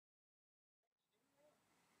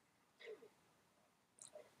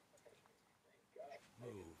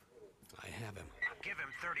I have him. Give him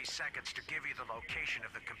 30 seconds to give you the location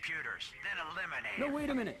of the computers, then eliminate No, him. wait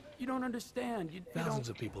a minute. You don't understand. You Thousands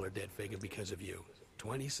don't... of people are dead, Fagin, because of you.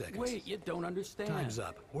 20 seconds. Wait, you don't understand. Time's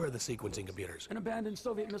up. Where are the sequencing computers? An abandoned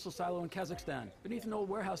Soviet missile silo in Kazakhstan, beneath an old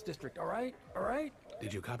warehouse district, all right? All right?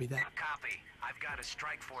 Did you copy that? Copy. I've got a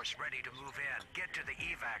strike force ready to move in. Get to the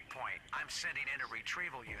evac point. I'm sending in a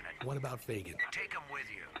retrieval unit. What about Fagin? Take him with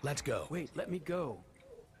you. Let's go. Wait, let me go.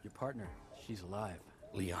 Your partner, she's alive.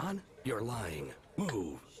 Leon? You're lying.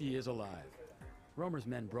 Move. She is alive. Romer's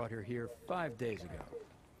men brought her here 5 days ago.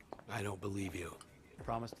 I don't believe you.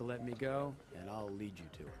 Promise to let me go, and I'll lead you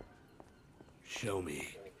to her. Show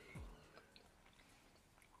me.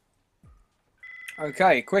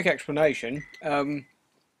 Okay, quick explanation.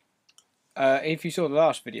 If you saw the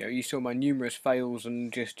last video, you saw my numerous fails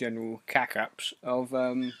and just general cack-ups of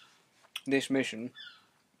this mission.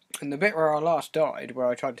 And the bit where I last died, where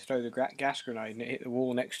I tried to throw the gas grenade and it hit the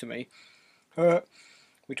wall next to me,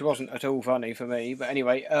 which wasn't at all funny for me, but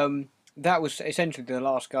anyway, that was essentially the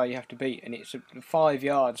last guy you have to beat, and it's 5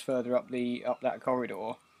 yards further up that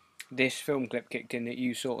corridor. This film clip kicked in that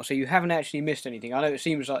you saw, so you haven't actually missed anything. I know it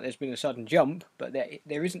seems like there's been a sudden jump, but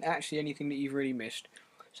there isn't actually anything that you've really missed.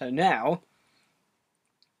 So now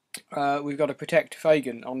we've got to protect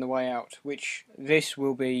Fagin on the way out, which this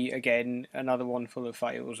will be again another one full of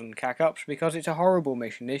fails and cack-ups, because it's a horrible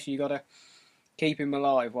mission. This, you got to keep him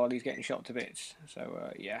alive while he's getting shot to bits.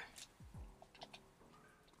 So yeah.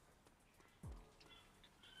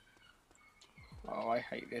 Oh, I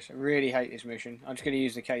hate this. I really hate this mission. I'm just going to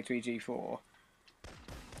use the K3G4.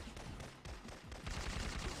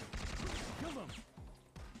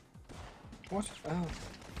 What? Oh.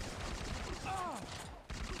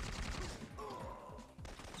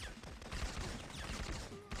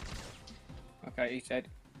 Okay, he's dead.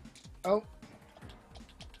 Oh.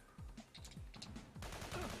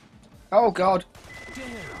 Oh, God.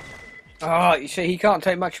 Ah, you see, he can't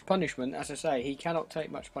take much punishment, as I say. He cannot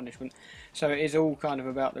take much punishment. So it is all kind of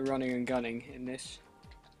about the running and gunning in this.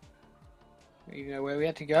 You know where we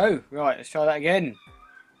had to go. Right, let's try that again.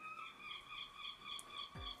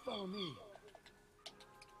 Follow me.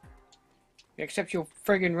 Except you're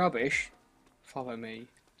friggin' rubbish. Follow me.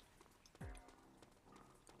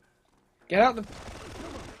 Get out the...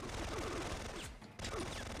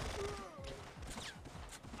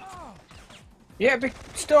 Yeah, but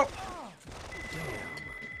stop!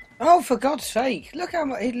 Oh, for God's sake! Look how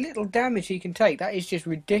much little damage he can take. That is just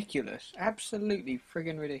ridiculous. Absolutely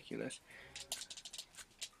friggin' ridiculous.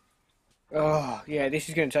 Oh, yeah, this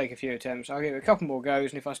is going to take a few attempts. I'll give it a couple more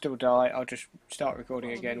goes, and if I still die, I'll just start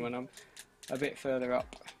recording again when I'm a bit further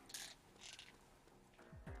up.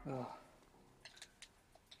 Oh.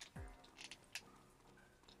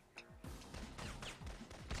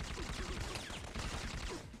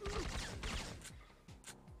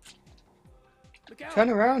 Turn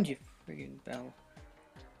around, you friggin' bell.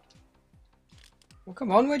 Well,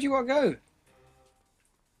 come on, where do you want to go?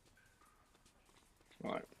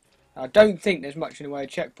 Right. I don't think there's much in the way of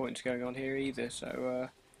checkpoints going on here either, so,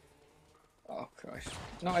 oh, Christ.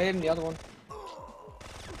 Not him, the other one.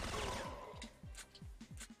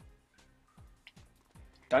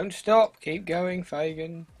 Don't stop, keep going,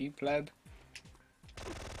 Fagin, you pleb.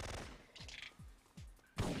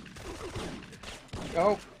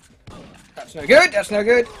 Oh. That's no good, that's no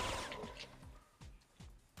good.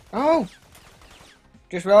 Oh!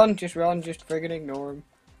 Just run, just friggin' ignore him.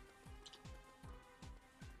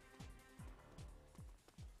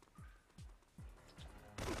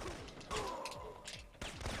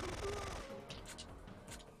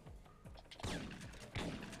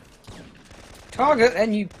 Target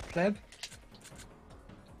then, you pleb.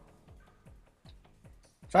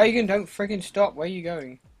 Fagin, don't friggin' stop, where are you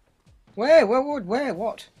going? Where? Where?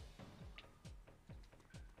 What?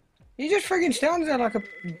 He just friggin' stands there like a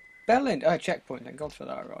bellend. Oh, checkpoint, thank God for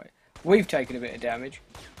that, right. We've taken a bit of damage.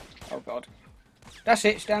 Oh, God. That's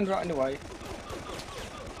it, stand right in the way.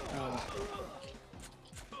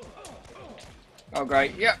 Oh,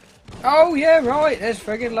 great, yep. Oh, yeah, right, there's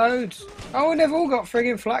friggin' loads. Oh, and they've all got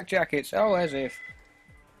friggin' flak jackets. Oh, as if.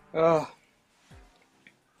 Oh.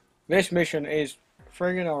 This mission is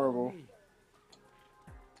friggin' horrible.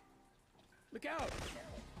 Look out!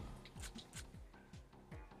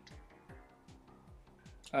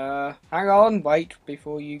 Hang on, wait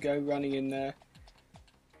before you go running in there.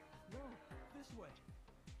 No, this way.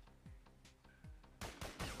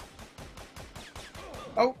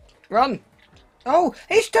 Oh, run! Oh,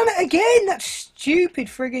 it's done it again! That stupid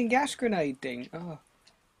friggin' gas grenade thing. Oh.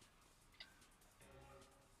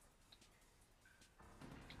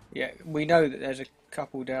 Yeah, we know that there's a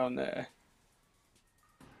couple down there.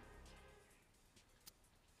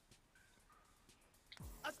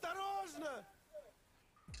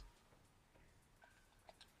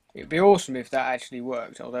 It'd be awesome if that actually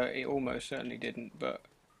worked, although it almost certainly didn't, but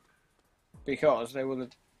because they will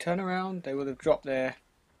have turned around, they will have dropped their...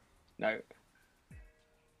 No.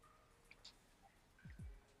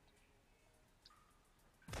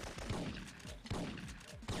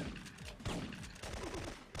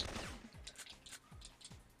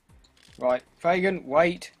 Right, Fagin,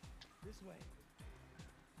 wait.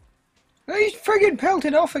 He's friggin'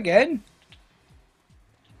 pelted off again.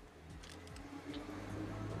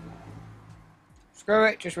 Screw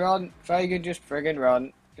it, just run. Fagin, just friggin'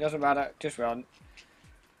 run. It doesn't matter, just run.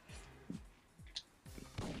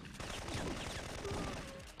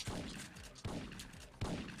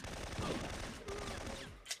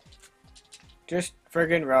 Just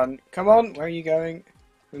friggin' run. Come on, where are you going?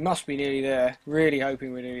 We must be nearly there. Really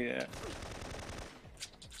hoping we're nearly there.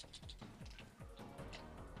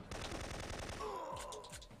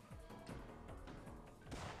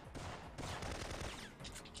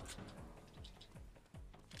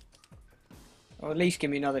 Or at least give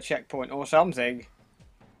me another checkpoint or something.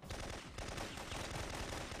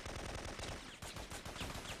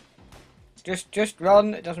 Just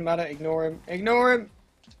run. It doesn't matter. Ignore him. Ignore him.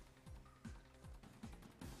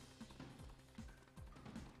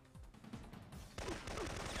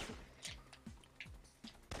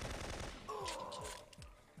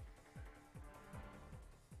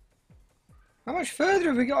 How much further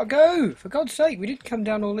have we got to go? For God's sake, we didn't come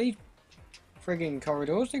down all these frigging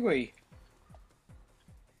corridors, did we?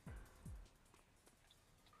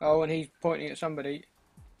 Oh, and he's pointing at somebody.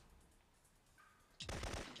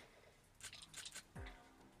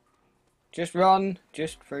 Just run.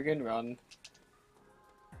 Just friggin' run.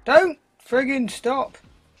 Don't friggin' stop.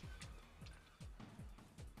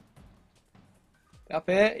 Up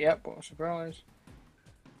here? Yep, what a surprise.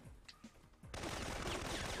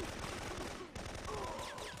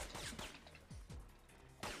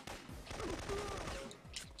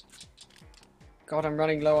 God, I'm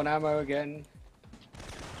running low on ammo again.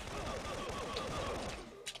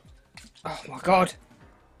 Oh my God.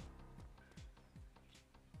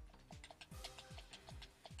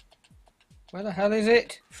 Where the hell is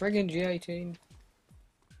it? Friggin' G18.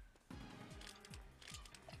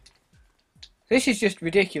 This is just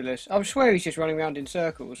ridiculous. I swear he's just running around in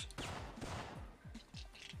circles.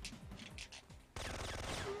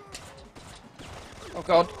 Oh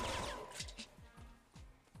God.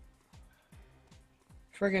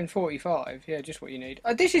 Friggin' 45. Yeah, just what you need.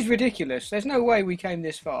 This is ridiculous. There's no way we came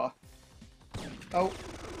this far. Oh.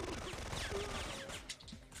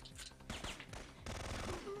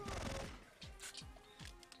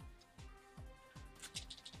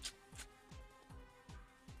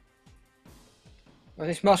 Well,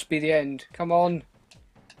 this must be the end. Come on.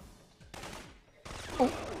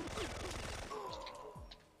 Oh.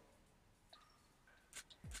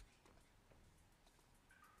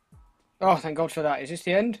 Oh, thank God for that. Is this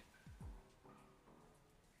the end?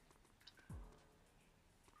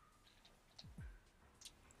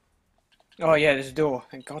 Oh yeah, there's a door.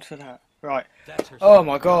 Thank God for that. Right. Oh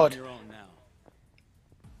my God.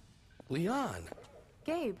 Lian!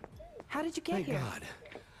 Gabe, how did you get Thank here? God.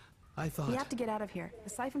 I thought... We have to get out of here. The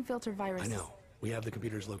Syphon filter virus. I know. We have the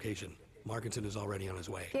computer's location. Markinson is already on his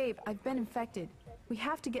way. Gabe, I've been infected. We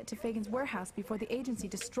have to get to Fagin's warehouse before the agency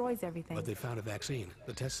destroys everything. But they found a vaccine.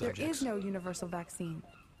 The test subjects. There is no universal vaccine.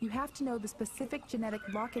 You have to know the specific genetic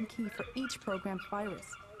lock and key for each programmed virus.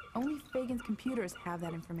 Only Fagin's computers have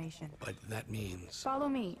that information. But that means... Follow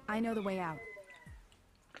me. I know the way out.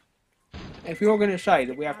 If you're going to say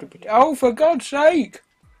that we have to... Oh, for God's sake!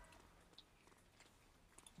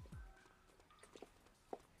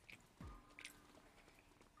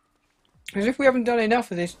 As if we haven't done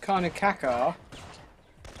enough of this kind of caca.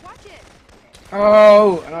 Watch it.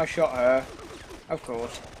 Oh, and I shot her. Of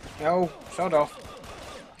course. No, sod off.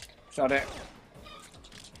 Sod it.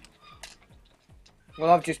 Well,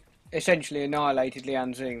 I've just essentially annihilated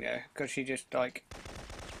Lian Xing there, because she just, like...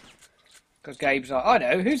 Because Gabe's like, I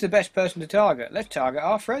know, who's the best person to target? Let's target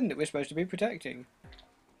our friend that we're supposed to be protecting.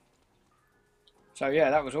 So yeah,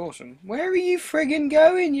 that was awesome. Where are you friggin'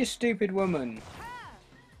 going, you stupid woman?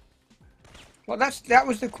 Well, that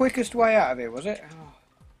was the quickest way out of it, was it? Oh.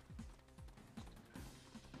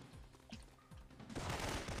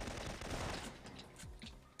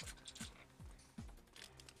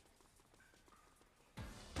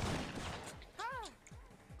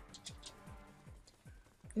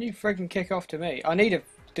 Can you friggin' kick off to me? I need a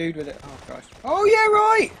dude with it. Oh, Christ. Oh, yeah,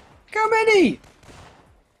 right! How many?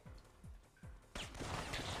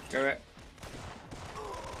 Screw it.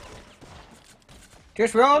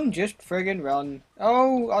 Just run! Just friggin' run.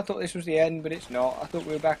 Oh, I thought this was the end, but it's not. I thought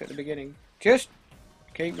we were back at the beginning. Just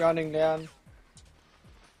Keep running, Lian.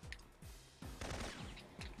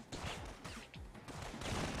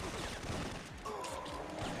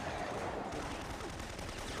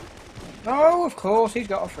 Oh, of course, he's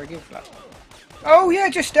got a friggin' flat. Oh, yeah,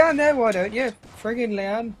 just stand there, why don't you? Friggin'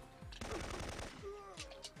 Lian.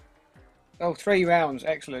 Oh, 3 rounds,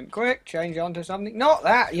 excellent. Quick, change on to something. Not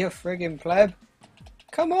that, you friggin' pleb.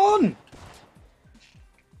 Come on!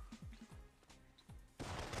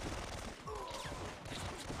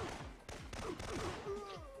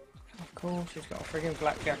 Of course he's got a friggin'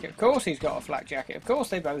 flak jacket. Of course he's got a flak jacket. Of course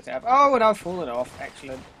they both have. Oh, and I've fallen off.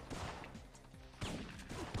 Excellent.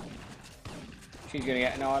 She's gonna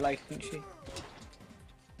get annihilated, isn't she?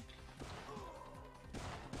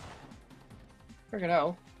 Friggin'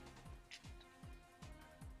 hell.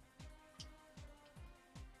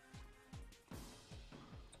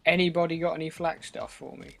 Anybody got any flak stuff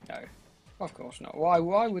for me? No. Of course not. Why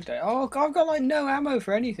would they? Oh, I've got like no ammo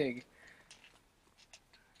for anything.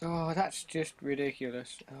 Oh, that's just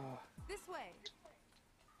ridiculous. Oh. This way.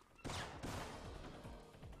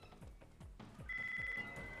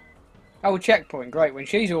 Oh, checkpoint. Great. When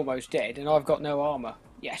she's almost dead and I've got no armour.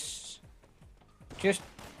 Yes. Just...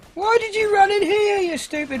 Why did you run in here, you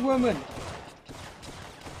stupid woman?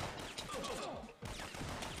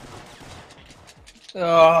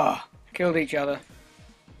 Oh, killed each other.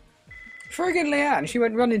 Friggin' Lian, she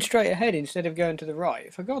went running straight ahead instead of going to the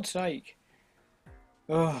right. For God's sake.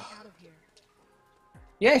 Oh.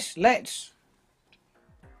 Yes, let's.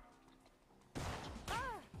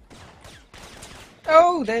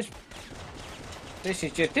 Oh, there's... This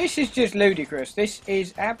is just ludicrous. This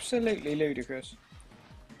is absolutely ludicrous.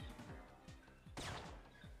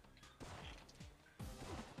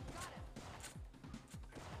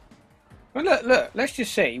 Well, look, let's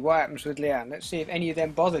just see what happens with Lian. Let's see if any of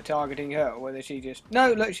them bother targeting her, or whether she just...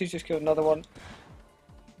 No, look, she's just killed another one.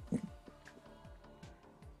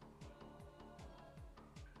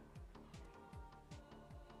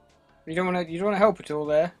 You don't want to help at all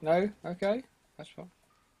there? No? Okay, that's fine.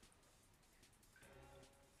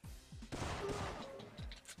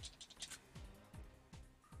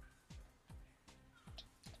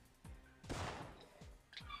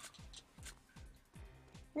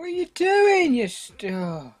 What are you doing, you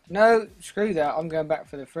No, screw that. I'm going back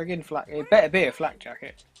for the friggin' flak. It better be a flak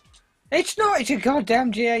jacket. It's not. It's a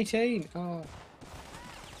goddamn G18. Oh.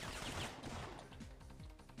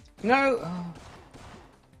 No. Oh.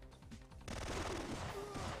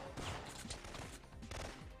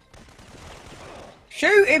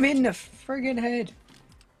 Shoot him in the friggin' head.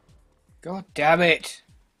 God damn it.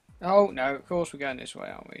 Oh, no. Of course we're going this way,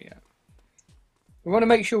 aren't we? Yeah. We want to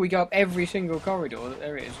make sure we go up every single corridor that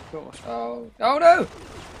there is, of course. Oh, oh no!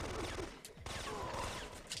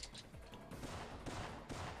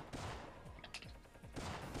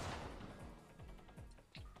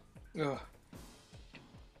 Ugh.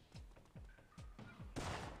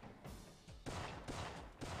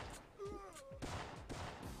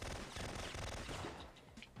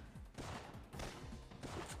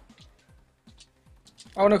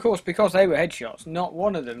 Oh, and of course, because they were headshots, not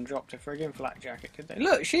one of them dropped a friggin' flak jacket, did they?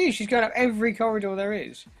 Look, she's going up every corridor there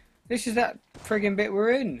is. This is that friggin' bit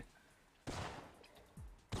we're in.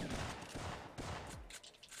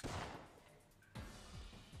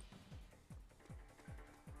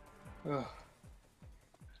 Ugh.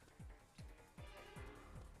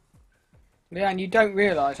 Lian, you don't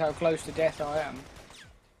realise how close to death I am.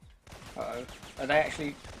 Uh-oh. Are they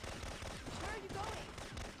actually...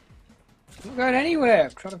 I'm not going anywhere. I'm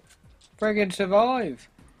trying to friggin' survive.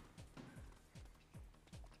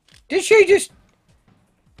 Did she just...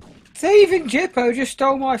 Thieving Jippo just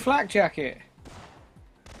stole my flak jacket.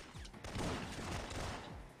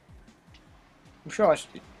 I'm sure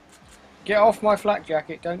Get off my flak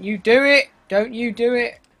jacket. Don't you do it. Don't you do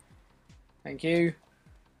it. Thank you.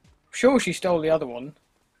 I'm sure she stole the other one.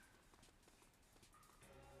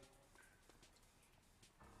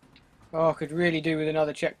 Oh, I could really do with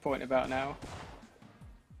another checkpoint about now.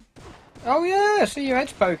 Oh yeah, I see your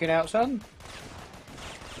head's poking out, son.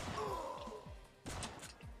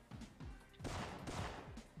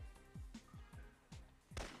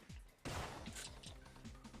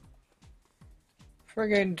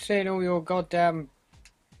 Friggin' seeing all your goddamn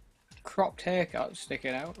cropped haircuts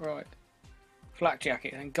sticking out, right. Flak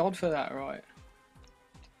jacket, thank God for that, right.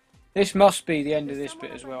 This must be the end of this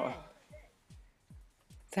bit as well.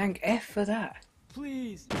 Thank F for that.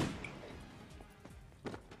 Please.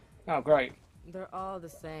 Oh, great. They're all the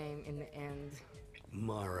same in the end.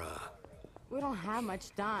 Mara. We don't have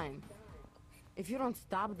much time. If you don't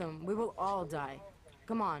stop them, we will all die.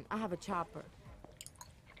 Come on, I have a chopper.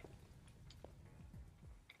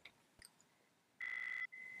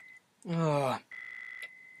 Oh.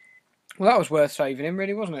 Well, that was worth saving him,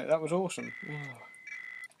 really, wasn't it? That was awesome. Oh.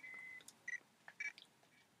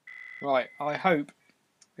 Right, I hope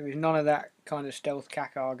there is none of that kind of stealth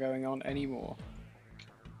caca going on anymore.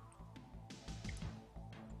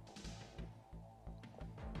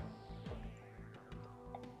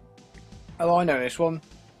 Oh, I know this one.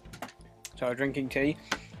 So, drinking tea.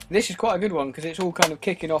 This is quite a good one because it's all kind of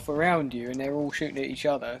kicking off around you and they're all shooting at each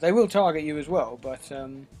other. They will target you as well, but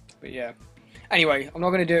yeah. Anyway, I'm not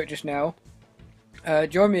going to do it just now.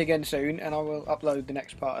 Join me again soon and I will upload the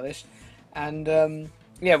next part of this. And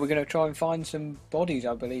yeah, we're going to try and find some bodies,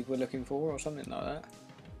 I believe we're looking for, or something like that.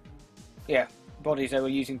 Yeah, bodies they were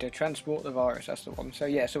using to transport the virus, that's the one. So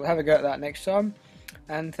yeah, so we'll have a go at that next time.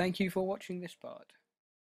 And thank you for watching this part.